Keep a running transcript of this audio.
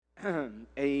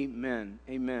Amen.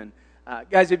 Amen.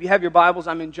 Guys, if you have your Bibles,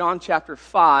 I'm in John chapter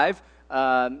 5.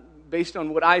 Based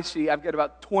on what I see, I've got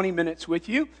about 20 minutes with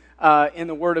you in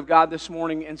the Word of God this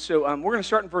morning. And so we're going to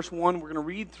start in verse 1. We're going to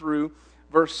read through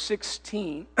verse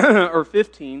 16 or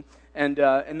 15, and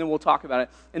then we'll talk about it.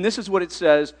 And this is what it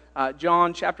says,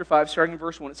 John chapter 5, starting in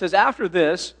verse 1. It says, "After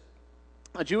this,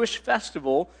 a Jewish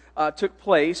festival took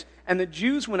place, and the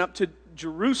Jews went up to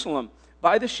Jerusalem.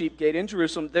 By the sheep gate in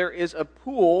Jerusalem, there is a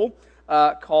pool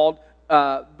called,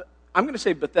 I'm going to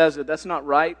say Bethesda. That's not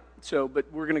right, but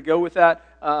we're going to go with that.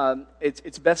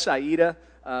 It's Bethsaida,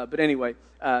 but anyway,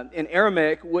 in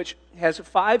Aramaic, which has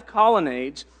 5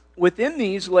 colonnades. Within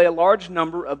these lay a large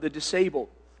number of the disabled,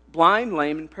 blind,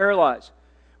 lame, and paralyzed.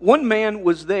 One man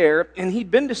was there, and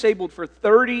he'd been disabled for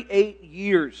 38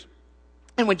 years.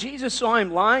 And when Jesus saw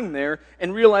him lying there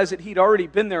and realized that he'd already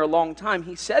been there a long time,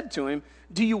 he said to him,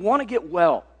 'Do you want to get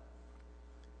well?'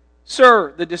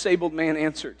 'Sir,' the disabled man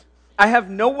answered, 'I have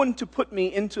no one to put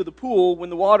me into the pool when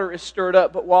the water is stirred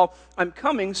up, but while I'm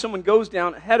coming, someone goes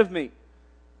down ahead of me.'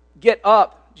 'Get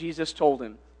up,' Jesus told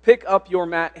him. 'Pick up your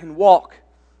mat and walk.'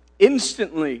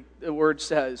 Instantly," the word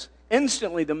says,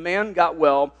 instantly the man got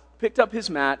well, picked up his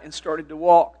mat, and started to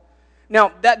walk.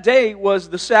 Now, that day was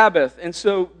the Sabbath, and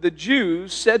so the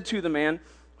Jews said to the man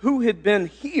who had been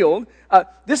healed,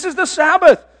 'This is the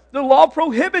Sabbath. The law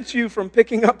prohibits you from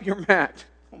picking up your mat.'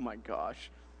 Oh my gosh.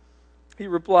 He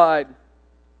replied,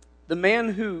 'The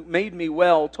man who made me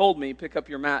well told me, pick up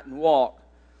your mat and walk.'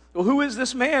 'Well, who is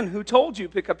this man who told you,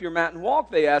 pick up your mat and walk?'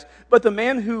 they asked. But the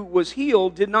man who was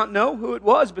healed did not know who it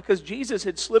was, because Jesus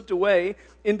had slipped away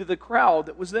into the crowd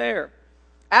that was there.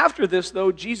 After this,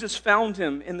 though, Jesus found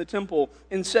him in the temple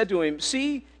and said to him,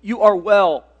 'See, you are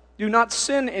well. Do not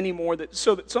sin anymore,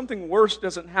 so that something worse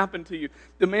doesn't happen to you.'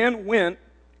 The man went,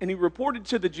 and he reported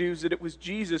to the Jews that it was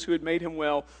Jesus who had made him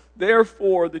well.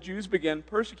 Therefore, the Jews began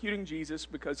persecuting Jesus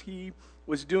because he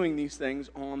was doing these things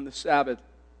on the Sabbath."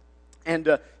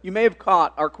 And you may have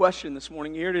caught our question this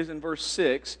morning. Here it is in verse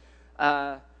 6.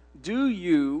 Do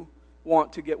you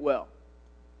want to get well?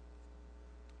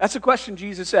 That's a question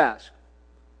Jesus asked.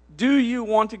 Do you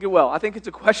want to get well? I think it's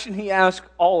a question he asked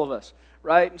all of us,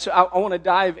 right? And so I want to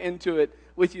dive into it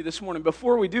with you this morning.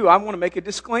 Before we do, I want to make a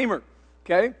disclaimer,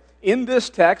 okay? In this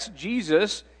text,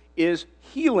 Jesus is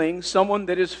healing someone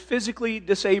that is physically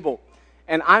disabled.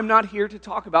 And I'm not here to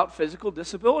talk about physical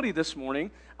disability this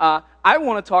morning. I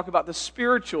want to talk about the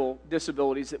spiritual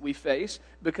disabilities that we face,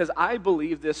 because I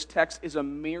believe this text is a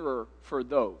mirror for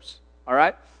those, all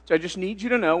right? So I just need you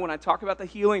to know, when I talk about the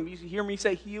healing, you hear me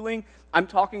say healing, I'm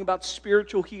talking about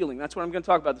spiritual healing. That's what I'm going to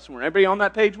talk about this morning. Everybody on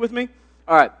that page with me?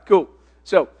 All right, cool.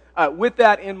 So with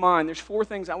that in mind, there's 4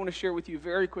 things I want to share with you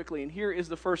very quickly. And here is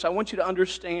the first. I want you to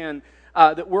understand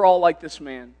that we're all like this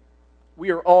man.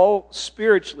 We are all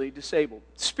spiritually disabled.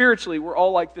 Spiritually, we're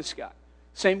all like this guy.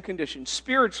 Same condition.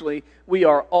 Spiritually, we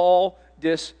are all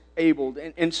disabled.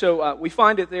 And so we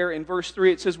find it there in verse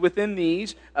 3. It says, "Within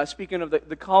these," speaking of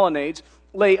the colonnades,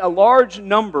 "lay a large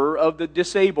number of the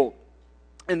disabled."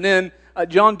 And then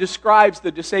John describes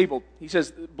the disabled. He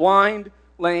says, blind,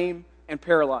 lame, and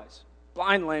paralyzed.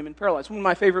 Blind, lame, and paralyzed. One of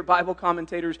my favorite Bible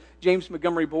commentators, James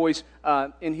Montgomery Boyce,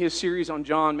 in his series on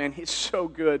John, man, he's so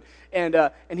good.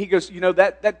 And he goes,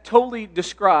 that totally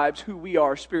describes who we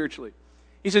are spiritually.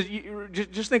 He says,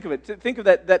 just think of it. Think of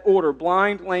that order: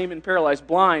 blind, lame, and paralyzed.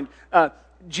 Blind.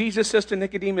 Jesus says to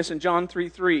Nicodemus in John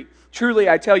 3:3, "Truly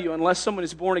I tell you, unless someone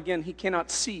is born again, he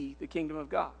cannot see the kingdom of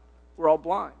God." We're all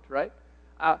blind, right?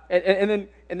 And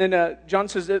then John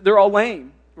says that they're all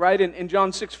lame, right? In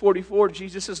John 6:44,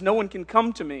 Jesus says, "No one can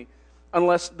come to me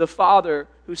unless the Father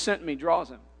who sent me draws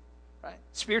him." Right?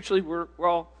 Spiritually, we're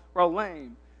all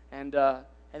lame, and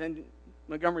then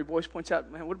Montgomery Boyce points out,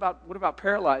 man, what about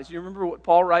paralyzed? You remember what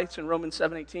Paul writes in Romans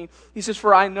 7:18? He says,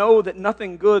 "For I know that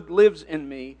nothing good lives in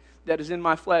me, that is in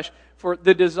my flesh. For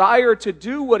the desire to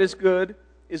do what is good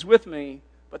is with me,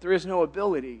 but there is no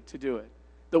ability to do it."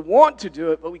 The want to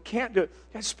do it, but we can't do it.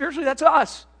 And spiritually, that's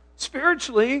us.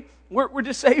 Spiritually, we're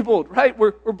disabled, right?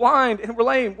 We're blind and we're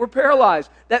lame. We're paralyzed.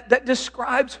 That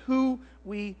describes who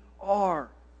we are.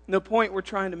 And the point we're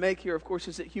trying to make here, of course,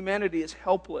 is that humanity is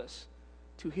helpless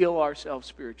to heal ourselves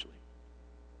spiritually.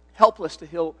 Helpless to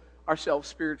heal ourselves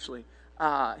spiritually.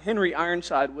 Henry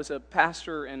Ironside was a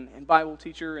pastor and Bible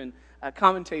teacher and a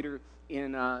commentator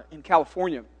in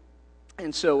California.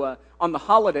 And so on the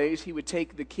holidays, he would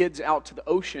take the kids out to the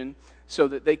ocean so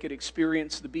that they could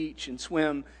experience the beach and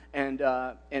swim. And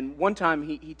one time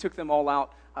he took them all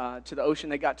out to the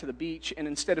ocean. They got to the beach, and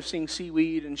instead of seeing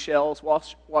seaweed and shells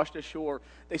washed ashore,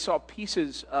 they saw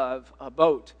pieces of a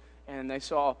boat, and they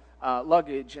saw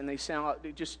luggage, and they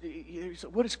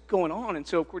what is going on? And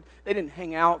so, of course, they didn't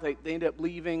hang out. They ended up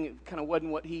leaving. It kind of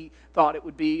wasn't what he thought it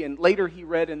would be. And later he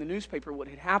read in the newspaper what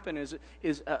had happened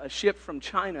is a ship from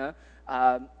China.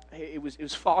 It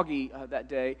was foggy that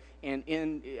day,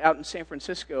 and out in San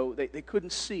Francisco, they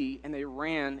couldn't see, and they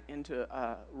ran into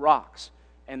rocks,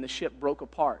 and the ship broke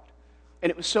apart. And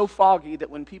it was so foggy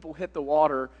that when people hit the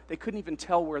water, they couldn't even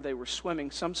tell where they were swimming.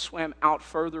 Some swam out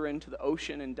further into the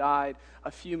ocean and died.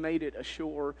 A few made it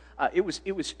ashore. It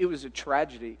was a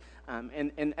tragedy.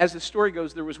 And as the story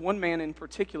goes, there was one man in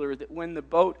particular that when the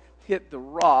boat hit the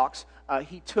rocks,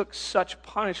 he took such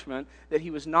punishment that he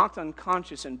was knocked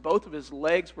unconscious and both of his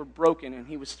legs were broken and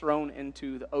he was thrown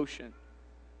into the ocean.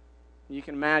 You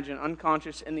can imagine,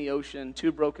 unconscious in the ocean,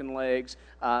 2 broken legs,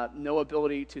 no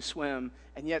ability to swim,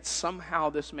 and yet somehow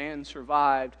this man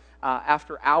survived.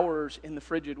 After hours in the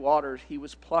frigid waters, he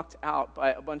was plucked out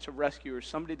by a bunch of rescuers,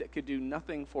 somebody that could do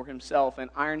nothing for himself, and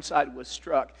Ironside was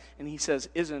struck. And he says,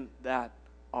 isn't that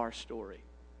our story?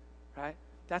 Right?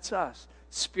 That's us.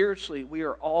 Spiritually, we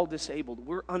are all disabled.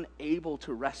 We're unable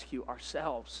to rescue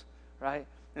ourselves, right?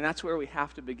 And that's where we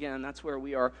have to begin. That's where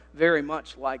we are very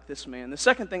much like this man. The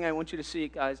second thing I want you to see,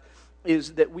 guys,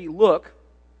 is that we look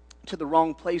to the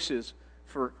wrong places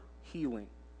for healing,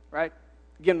 right?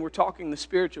 Again, we're talking the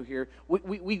spiritual here.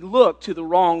 We look to the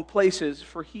wrong places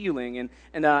for healing.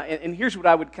 And here's what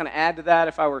I would kind of add to that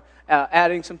if I were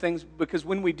adding some things. Because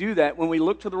when we do that, when we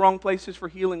look to the wrong places for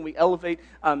healing, we elevate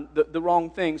the wrong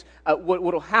things. What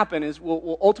will happen is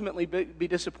we'll ultimately be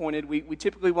disappointed. We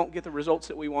typically won't get the results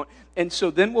that we want. And so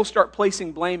then we'll start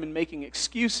placing blame and making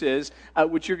excuses,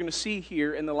 which you're going to see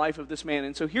here in the life of this man.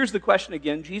 And so here's the question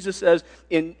again. Jesus says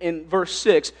in verse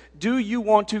 6, do you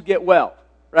want to get well?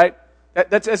 Right?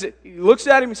 That's as he looks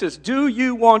at him, he says, do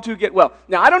you want to get well?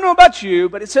 Now, I don't know about you,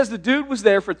 but it says the dude was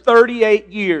there for 38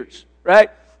 years, right?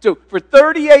 So, for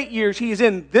 38 years, he's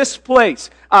in this place.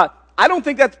 I don't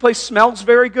think that place smells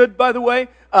very good, by the way,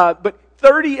 but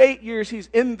 38 years he's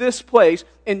in this place,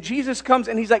 and Jesus comes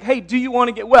and he's like, hey, do you want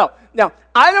to get well? Now,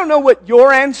 I don't know what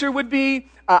your answer would be.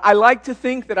 I like to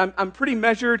think that I'm pretty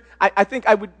measured. I think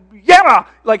I would,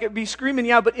 it'd be screaming,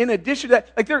 yeah. But in addition to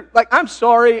that, I'm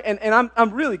sorry, and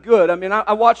I'm really good. I mean,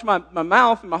 I watch my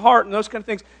mouth and my heart and those kind of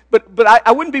things. But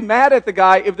I wouldn't be mad at the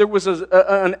guy if there was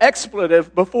an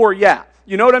expletive before yeah.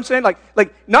 You know what I'm saying?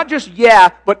 Like not just yeah,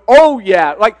 but oh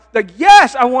yeah. Like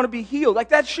yes, I want to be healed. Like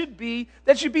that should be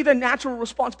the natural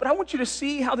response. But I want you to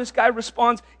see how this guy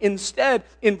responds instead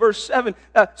in verse 7.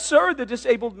 Sir, the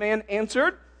disabled man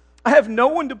answered, I have no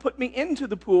one to put me into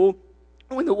the pool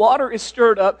when the water is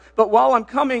stirred up, but while I'm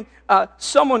coming,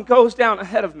 someone goes down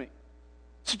ahead of me.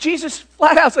 So Jesus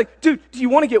flat out is like, dude, do you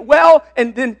want to get well?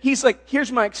 And then he's like,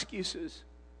 here's my excuses.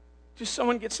 Just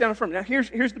someone gets down in front of me. Now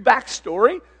here's the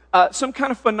backstory. Some kind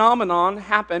of phenomenon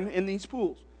happened in these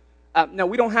pools. Now,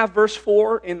 we don't have verse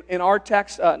 4 in our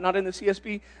text, not in the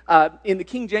CSB. In the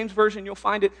King James Version, you'll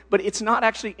find it, but it's not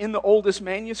actually in the oldest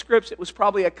manuscripts. It was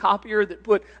probably a copier that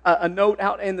put a note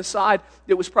out in the side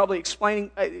that was probably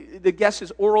explaining, the guess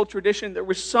is oral tradition. There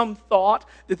was some thought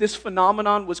that this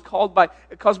phenomenon was caused by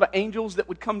angels that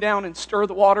would come down and stir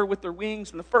the water with their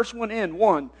wings, and the first one in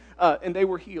won, and they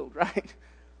were healed, right?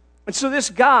 And so this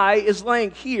guy is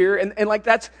laying here, and like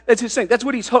that's his thing. That's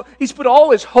what he's put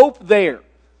all his hope there.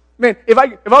 Man, if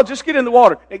I'll just get in the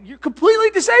water, you're completely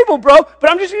disabled, bro,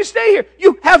 but I'm just going to stay here.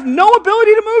 You have no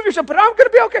ability to move yourself, but I'm going to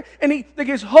be okay. And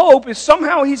his hope is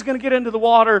somehow he's going to get into the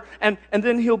water, and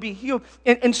then he'll be healed.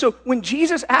 And so when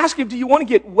Jesus asked him, do you want to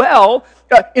get well,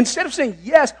 instead of saying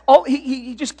yes,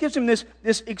 he just gives him this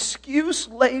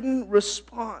excuse-laden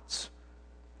response.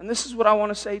 And this is what I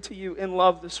want to say to you in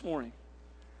love this morning.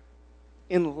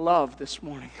 In love this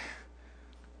morning.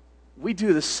 We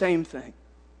do the same thing.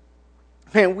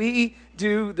 Man, we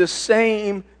do the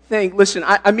same thing. Listen,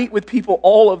 I meet with people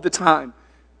all of the time.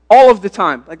 All of the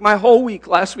time. Like my whole week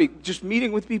last week, just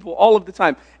meeting with people all of the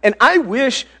time. And I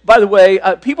wish, by the way,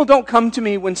 people don't come to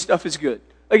me when stuff is good.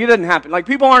 Like it doesn't happen. Like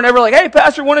people aren't ever like, hey,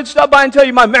 Pastor, wanted to stop by and tell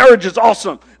you my marriage is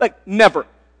awesome. Like never.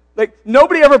 Like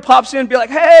nobody ever pops in and be like,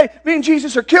 hey, me and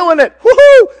Jesus are killing it.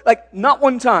 Woohoo! Like not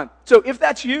one time. So if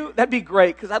that's you, that'd be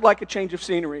great because I'd like a change of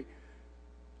scenery.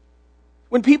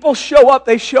 When people show up,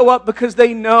 they show up because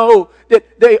they know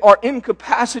that they are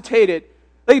incapacitated.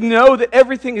 They know that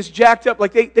everything is jacked up.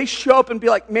 Like they show up and be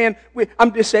like, man,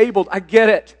 I'm disabled. I get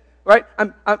it. Right?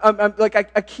 I'm like,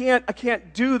 I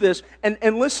can't do this.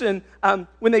 And listen,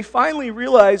 when they finally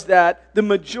realize that the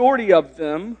majority of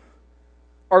them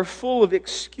are full of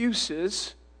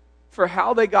excuses for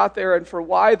how they got there and for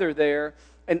why they're there,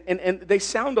 And they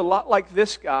sound a lot like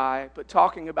this guy, but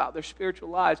talking about their spiritual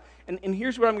lives. And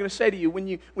here's what I'm going to say to you. When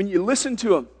you listen to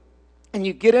them and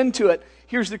you get into it,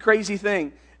 here's the crazy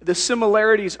thing. The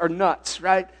similarities are nuts,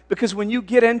 right? Because when you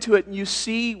get into it and you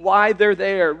see why they're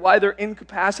there, why they're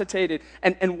incapacitated,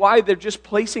 and why they're just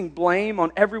placing blame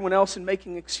on everyone else and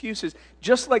making excuses,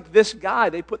 just like this guy,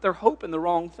 they put their hope in the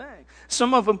wrong thing.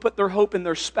 Some of them put their hope in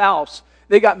their spouse.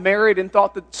 They got married and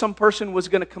thought that some person was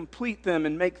going to complete them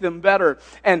and make them better.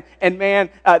 And man,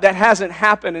 that hasn't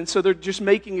happened. And so they're just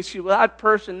making excuses. Well, that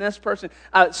person, this person.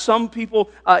 Some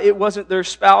people, it wasn't their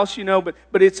spouse,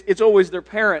 but it's always their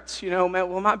parents, Man,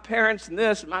 well, my parents and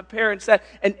this, and my parents that.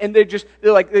 And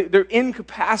they're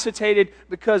incapacitated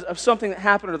because of something that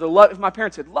happened. Or if my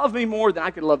parents had loved me more, then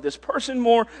I could love this person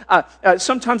more.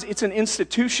 Sometimes it's an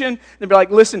institution. They'd be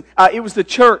like, listen, it was the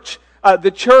church. And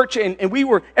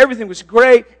everything was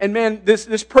great, and man,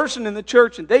 this person in the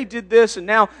church, and they did this, and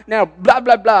now blah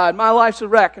blah blah, and my life's a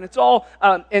wreck, and it's all,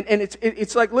 and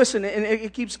it's like, listen, and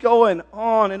it keeps going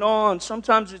on and on.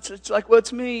 Sometimes it's like, well,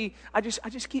 it's me. I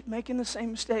just keep making the same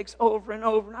mistakes over and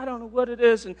over, and I don't know what it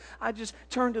is, and I just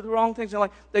turn to the wrong things, and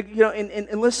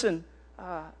and listen,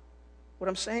 what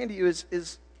I'm saying to you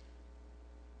is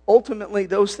ultimately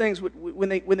those things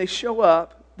when they show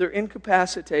up. They're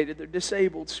incapacitated, they're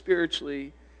disabled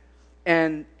spiritually,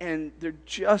 and they're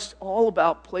just all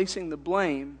about placing the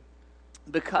blame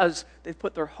because they've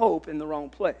put their hope in the wrong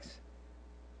place.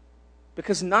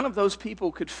 Because none of those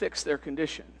people could fix their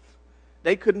condition.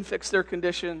 They couldn't fix their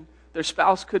condition, their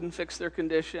spouse couldn't fix their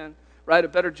condition, right? A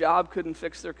better job couldn't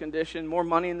fix their condition, more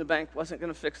money in the bank wasn't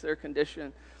going to fix their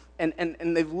condition.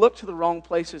 And they've looked to the wrong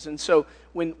places. And so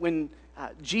when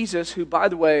Jesus, who, by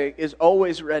the way, is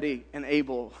always ready and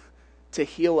able to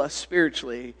heal us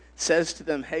spiritually, says to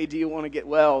them, hey, do you want to get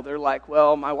well? They're like,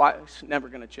 well, my wife's never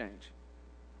going to change.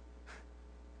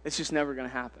 It's just never going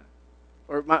to happen.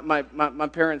 Or my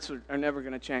parents are never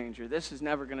going to change. Or this is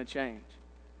never going to change.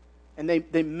 And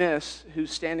they miss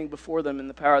who's standing before them in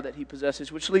the power that he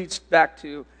possesses, which leads back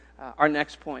to our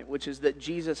next point, which is that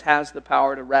Jesus has the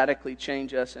power to radically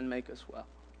change us and make us well.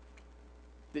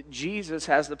 That Jesus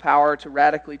has the power to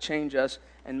radically change us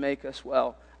and make us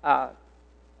well.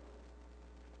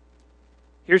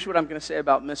 Here's what I'm going to say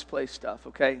about misplaced stuff,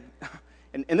 okay?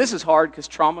 And this is hard because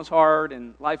trauma's hard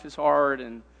and life is hard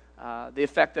and the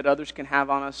effect that others can have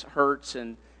on us hurts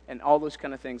and all those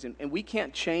kind of things. And we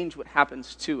can't change what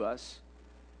happens to us,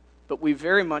 but we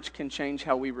very much can change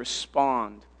how we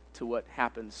respond to what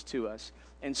happens to us.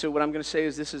 And so what I'm going to say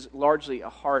is this is largely a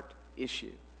heart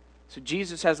issue. So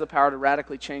Jesus has the power to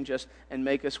radically change us and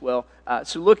make us well.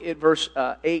 So look at verse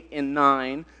 8 and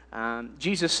 9.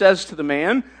 Jesus says to the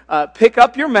man, pick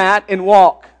up your mat and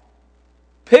walk.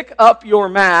 Pick up your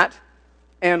mat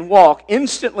and walk.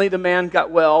 Instantly the man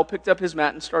got well, picked up his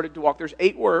mat and started to walk. There's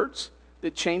 8 words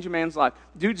that change a man's life.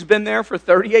 Dude's been there for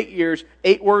 38 years.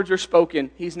 8 words are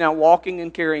spoken. He's now walking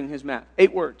and carrying his mat.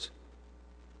 8 words.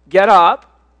 Get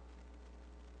up,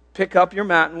 pick up your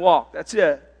mat and walk. That's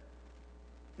it.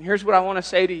 And here's what I want to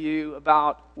say to you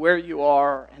about where you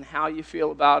are and how you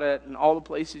feel about it and all the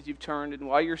places you've turned and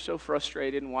why you're so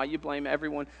frustrated and why you blame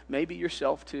everyone, maybe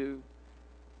yourself too,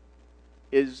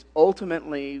 is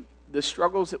ultimately the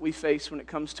struggles that we face when it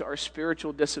comes to our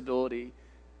spiritual disability.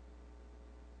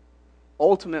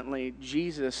 Ultimately,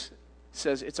 Jesus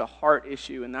says it's a heart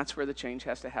issue, and that's where the change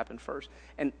has to happen first.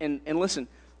 And listen,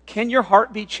 can your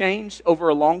heart be changed over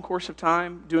a long course of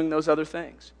time doing those other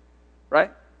things?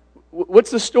 Right?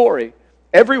 What's the story?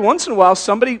 Every once in a while,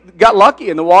 somebody got lucky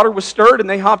and the water was stirred and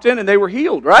they hopped in and they were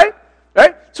healed, right?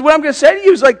 Right? So what I'm going to say to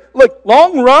you is like, look,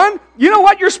 long run, you know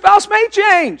what? Your spouse may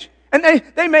change. And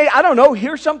they may, I don't know,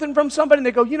 hear something from somebody and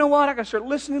they go, you know what? I got to start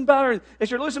listening better. And they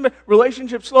start listening better.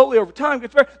 Relationships slowly over time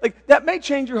gets better. Like, that may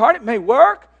change your heart. It may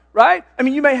work. Right? I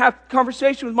mean, you may have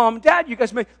conversation with mom and dad. You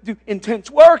guys may do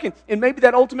intense work, and maybe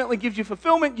that ultimately gives you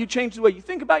fulfillment. You change the way you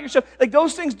think about yourself. Like,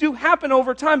 those things do happen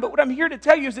over time, but what I'm here to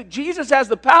tell you is that Jesus has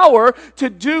the power to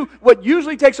do what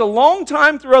usually takes a long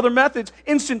time through other methods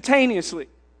instantaneously.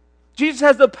 Jesus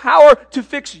has the power to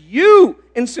fix you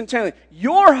instantaneously,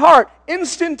 your heart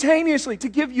instantaneously, to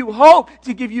give you hope,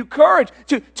 to give you courage,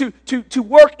 to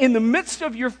work in the midst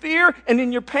of your fear and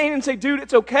in your pain and say, dude,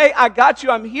 it's okay, I got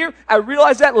you, I'm here, I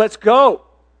realize that, let's go,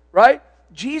 right?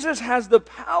 Jesus has the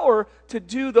power to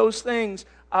do those things.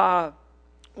 Warren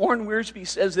Wiersbe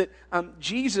says that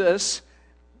Jesus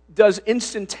does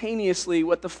instantaneously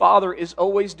what the Father is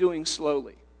always doing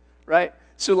slowly, right?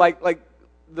 So like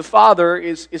the Father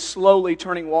is slowly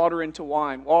turning water into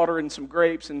wine, water and some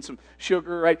grapes and some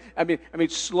sugar, right? I mean,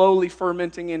 slowly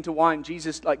fermenting into wine.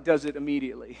 Jesus does it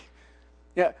immediately.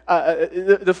 Yeah,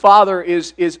 the Father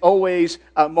is always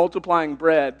multiplying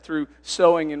bread through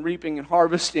sowing and reaping and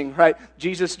harvesting, right?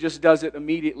 Jesus just does it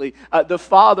immediately. The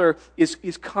Father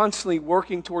is constantly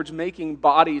working towards making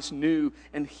bodies new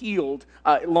and healed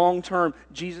long term.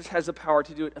 Jesus has the power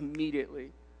to do it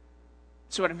immediately.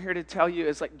 So what I'm here to tell you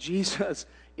is like Jesus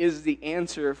is the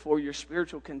answer for your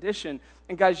spiritual condition.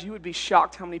 And guys, you would be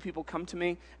shocked how many people come to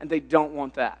me and they don't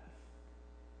want that.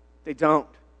 They don't.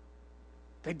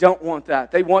 They don't want that.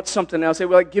 They want something else. They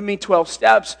were like, give me 12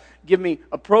 steps, give me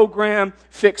a program,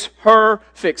 fix her,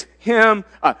 fix him,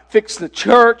 fix the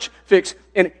church,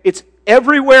 and it's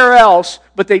everywhere else,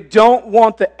 but they don't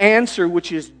want the answer,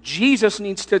 which is Jesus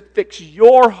needs to fix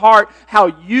your heart, how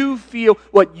you feel,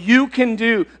 what you can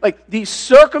do. Like, these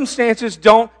circumstances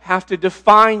don't have to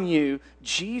define you.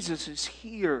 Jesus is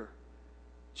here.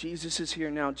 Jesus is here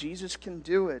now. Jesus can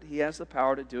do it. He has the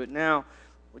power to do it now.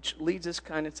 Which leads us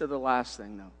kind of to the last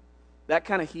thing, though. That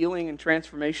kind of healing and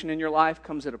transformation in your life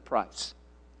comes at a price,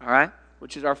 all right?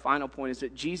 Which is our final point, is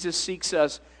that Jesus seeks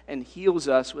us and heals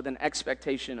us with an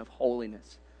expectation of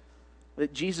holiness.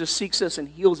 That Jesus seeks us and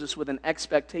heals us with an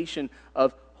expectation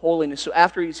of holiness. So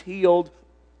after he's healed,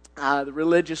 the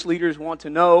religious leaders want to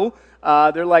know.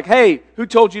 They're like, hey, who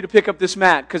told you to pick up this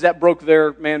mat? Because that broke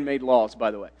their man-made laws,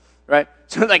 by the way. Right?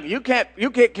 So like, you can't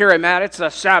carry a mat, it's a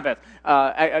Sabbath.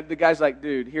 The guy's like,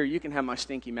 dude, here, you can have my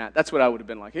stinky mat. That's what I would have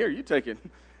been like. Here, you take it.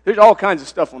 There's all kinds of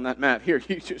stuff on that mat. Here,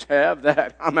 you just have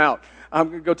that. I'm out. I'm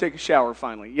going to go take a shower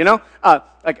finally. You know?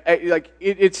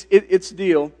 It's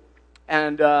deal.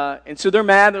 And so they're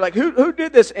mad. They're like, who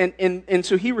did this? And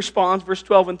so he responds, verse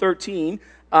 12 and 13,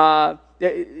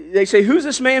 they say, who's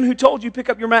this man who told you pick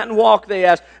up your mat and walk, they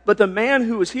asked. But the man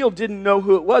who was healed didn't know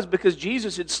who it was because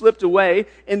Jesus had slipped away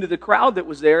into the crowd that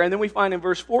was there. And then we find in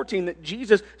verse 14 that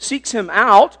Jesus seeks him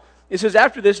out. It says,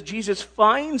 after this, Jesus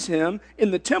finds him in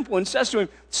the temple and says to him,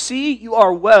 see, you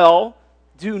are well,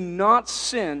 do not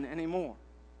sin anymore.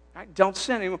 Right? Don't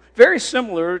sin anymore. Very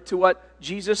similar to what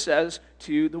Jesus says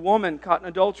to the woman caught in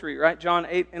adultery, right? John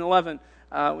 8 and 11.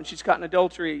 When she's caught in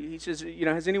adultery, he says,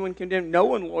 has anyone condemned? No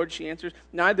one, Lord, she answers.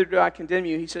 Neither do I condemn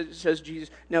you. He says Jesus,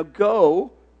 now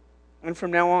go, and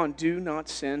from now on, do not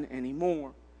sin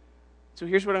anymore. So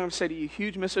here's what I'm going to say to you.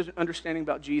 Huge misunderstanding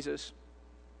about Jesus.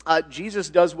 Jesus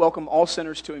does welcome all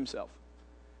sinners to himself.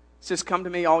 He says, come to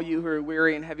me, all you who are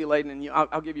weary and heavy laden, and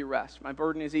I'll give you rest. My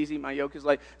burden is easy, my yoke is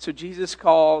light. So Jesus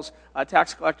calls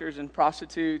tax collectors and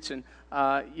prostitutes and,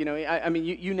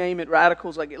 you name it,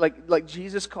 radicals. Like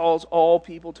Jesus calls all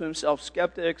people to himself,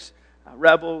 skeptics,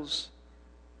 rebels.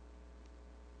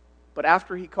 But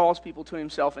after he calls people to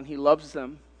himself and he loves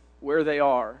them where they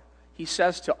are, he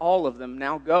says to all of them,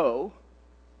 now go,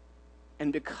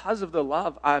 and because of the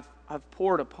love I've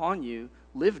poured upon you,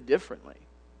 live differently.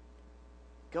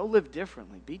 Go live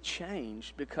differently. Be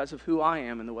changed because of who I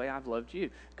am and the way I've loved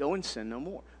you. Go and sin no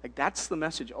more. Like, that's the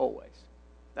message always.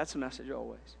 That's the message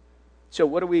always. So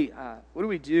what do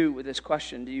we do with this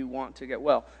question, do you want to get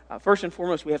well? First and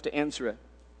foremost, we have to answer it.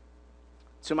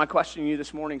 So my question to you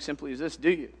this morning simply is this: do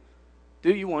you?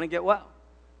 Do you want to get well?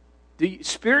 Do you,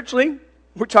 spiritually,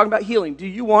 we're talking about healing. Do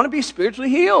you want to be spiritually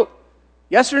healed?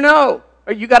 Yes or no?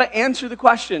 You got to answer the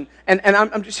question. And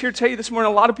I'm just here to tell you this morning,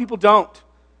 a lot of people don't.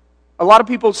 A lot of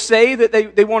people say that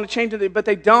they want to change it, but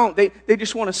they don't. They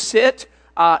just want to sit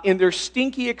in their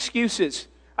stinky excuses.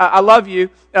 I love you.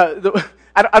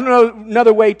 I don't know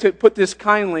another way to put this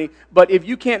kindly, but if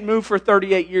you can't move for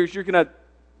 38 years, you're going to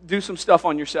do some stuff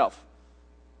on yourself.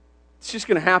 It's just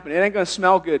going to happen. It ain't going to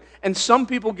smell good. And some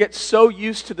people get so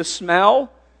used to the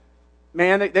smell,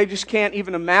 man, they just can't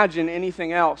even imagine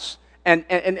anything else.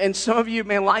 And some of you,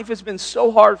 man, life has been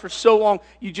so hard for so long,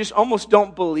 you just almost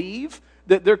don't believe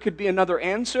that there could be another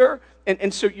answer.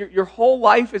 And so your whole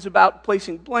life is about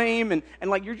placing blame and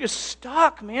like you're just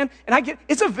stuck, man. And I get,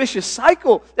 it's a vicious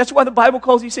cycle. That's why the Bible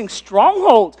calls these things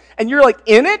strongholds. And you're like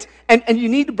in it and you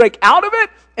need to break out of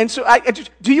it. And so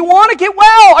do you want to get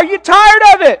well? Are you tired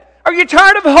of it? Are you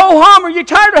tired of ho-hum? Are you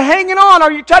tired of hanging on?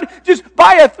 Are you tired of just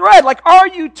by a thread? Like, are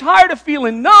you tired of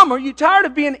feeling numb? Are you tired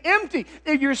of being empty?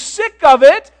 If you're sick of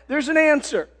it, there's an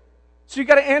answer. So you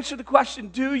got to answer the question,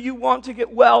 do you want to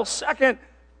get well? Second,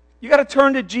 you got to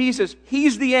turn to Jesus.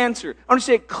 He's the answer. I want to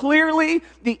say it clearly.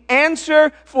 The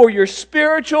answer for your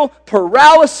spiritual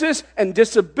paralysis and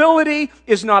disability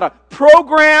is not a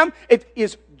program. It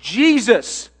is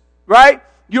Jesus, right?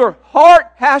 Your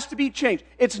heart has to be changed.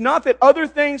 It's not that other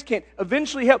things can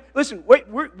eventually help. Listen,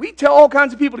 we tell all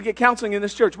kinds of people to get counseling in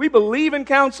this church. We believe in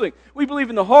counseling. We believe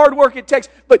in the hard work it takes.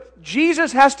 But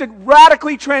Jesus has to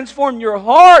radically transform your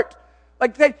heart.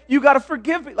 Like, hey, you got to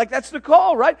forgive me. Like, that's the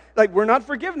call, right? Like, we're not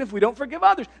forgiven if we don't forgive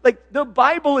others. Like, the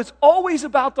Bible is always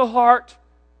about the heart.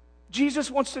 Jesus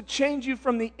wants to change you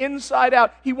from the inside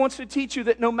out. He wants to teach you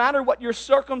that no matter what your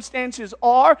circumstances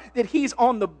are, that He's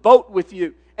on the boat with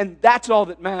you. And that's all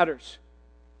that matters.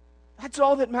 That's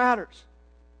all that matters.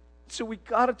 So we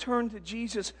got to turn to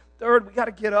Jesus. Third, we got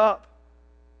to get up.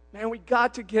 Man, we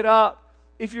got to get up.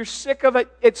 If you're sick of it,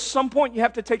 at some point you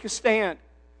have to take a stand.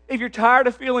 If you're tired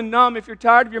of feeling numb, if you're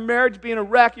tired of your marriage being a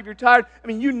wreck, if you're tired,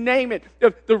 you name it,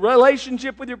 the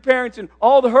relationship with your parents and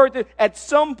all the hurt, at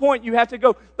some point you have to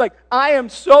go, like, I am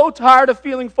so tired of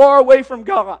feeling far away from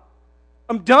God.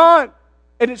 I'm done.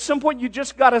 And at some point you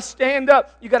just got to stand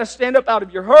up. You got to stand up out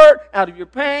of your hurt, out of your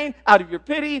pain, out of your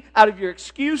pity, out of your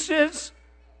excuses,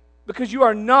 because you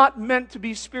are not meant to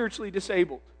be spiritually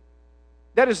disabled.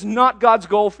 That is not God's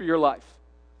goal for your life.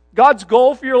 God's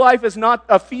goal for your life is not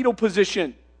a fetal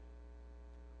position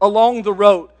along the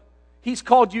road. He's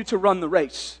called you to run the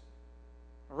race.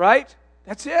 All right?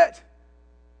 That's it.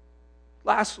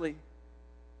 Lastly,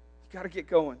 you got to get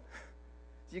going.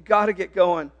 You got to get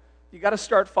going. You got to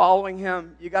start following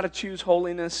Him. You got to choose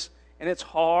holiness. And it's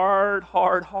hard,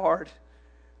 hard, hard.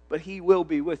 But He will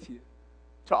be with you.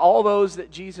 To all those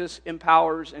that Jesus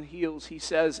empowers and heals, He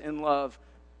says in love,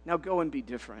 now go and be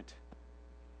different.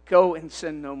 Go and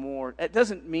sin no more. It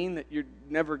doesn't mean that you're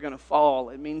never going to fall.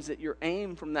 It means that your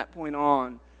aim from that point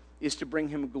on is to bring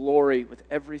Him glory with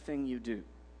everything you do.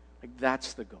 Like,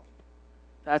 that's the goal.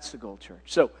 That's the goal, church.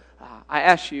 So I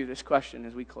ask you this question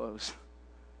as we close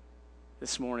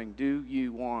this morning. Do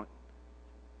you want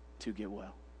to get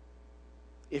well?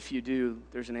 If you do,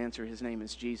 there's an answer. His name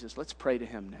is Jesus. Let's pray to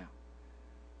Him now.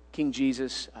 King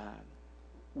Jesus,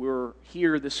 we're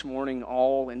here this morning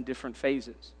all in different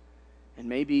phases. And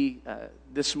maybe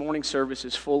this morning service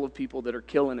is full of people that are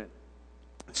killing it.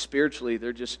 Spiritually,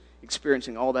 they're just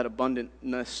experiencing all that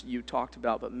abundantness you talked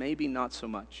about, but maybe not so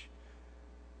much.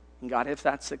 And God, if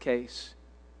that's the case,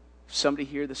 if somebody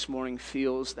here this morning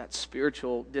feels that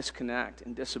spiritual disconnect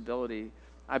and disability,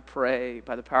 I pray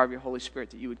by the power of your Holy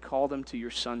Spirit that you would call them to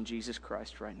your Son, Jesus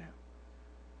Christ, right now.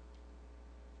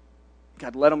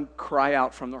 God, let them cry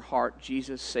out from their heart,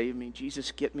 Jesus, save me.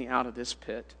 Jesus, get me out of this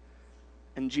pit.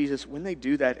 And Jesus, when they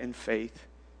do that in faith,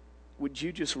 would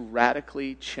you just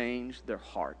radically change their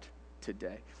heart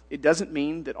today? It doesn't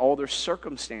mean that all their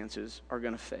circumstances are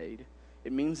going to fade.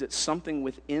 It means that something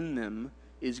within them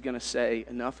is going to say,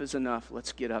 enough is enough.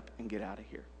 Let's get up and get out of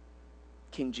here.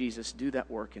 King Jesus, do that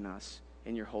work in us.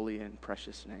 In your holy and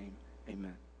precious name,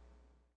 amen.